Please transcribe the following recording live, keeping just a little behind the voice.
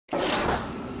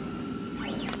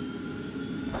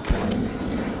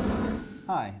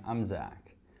Hi, I'm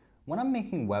Zach. When I'm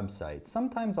making websites,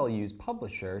 sometimes I'll use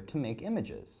Publisher to make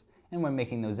images. And when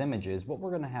making those images, what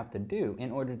we're going to have to do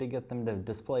in order to get them to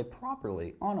display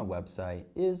properly on a website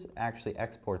is actually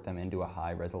export them into a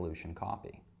high-resolution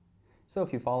copy. So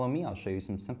if you follow me, I'll show you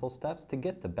some simple steps to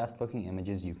get the best-looking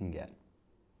images you can get.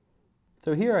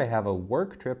 So here I have a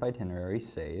work trip itinerary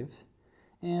saved.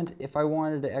 And if I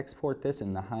wanted to export this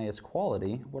in the highest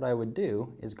quality, what I would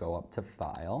do is go up to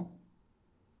File,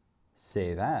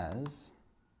 Save As,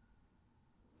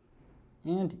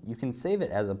 and you can save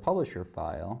it as a Publisher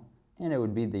file, and it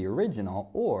would be the original,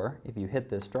 or if you hit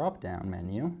this drop-down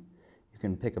menu, you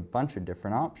can pick a bunch of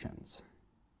different options.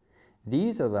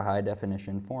 These are the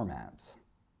high-definition formats.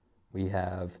 We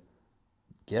have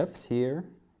GIFs here,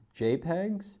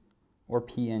 JPEGs, or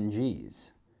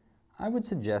PNGs. I would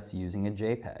suggest using a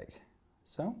JPEG.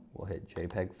 So we'll hit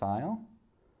JPEG file,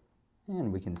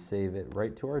 and we can save it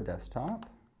right to our desktop,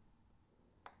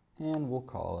 and we'll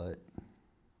call it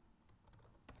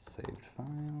saved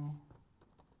file,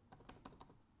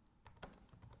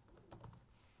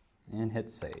 and hit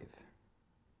save.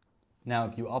 Now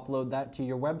if you upload that to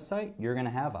your website, you're going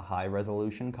to have a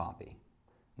high-resolution copy.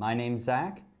 My name's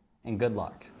Zach, and good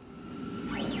luck.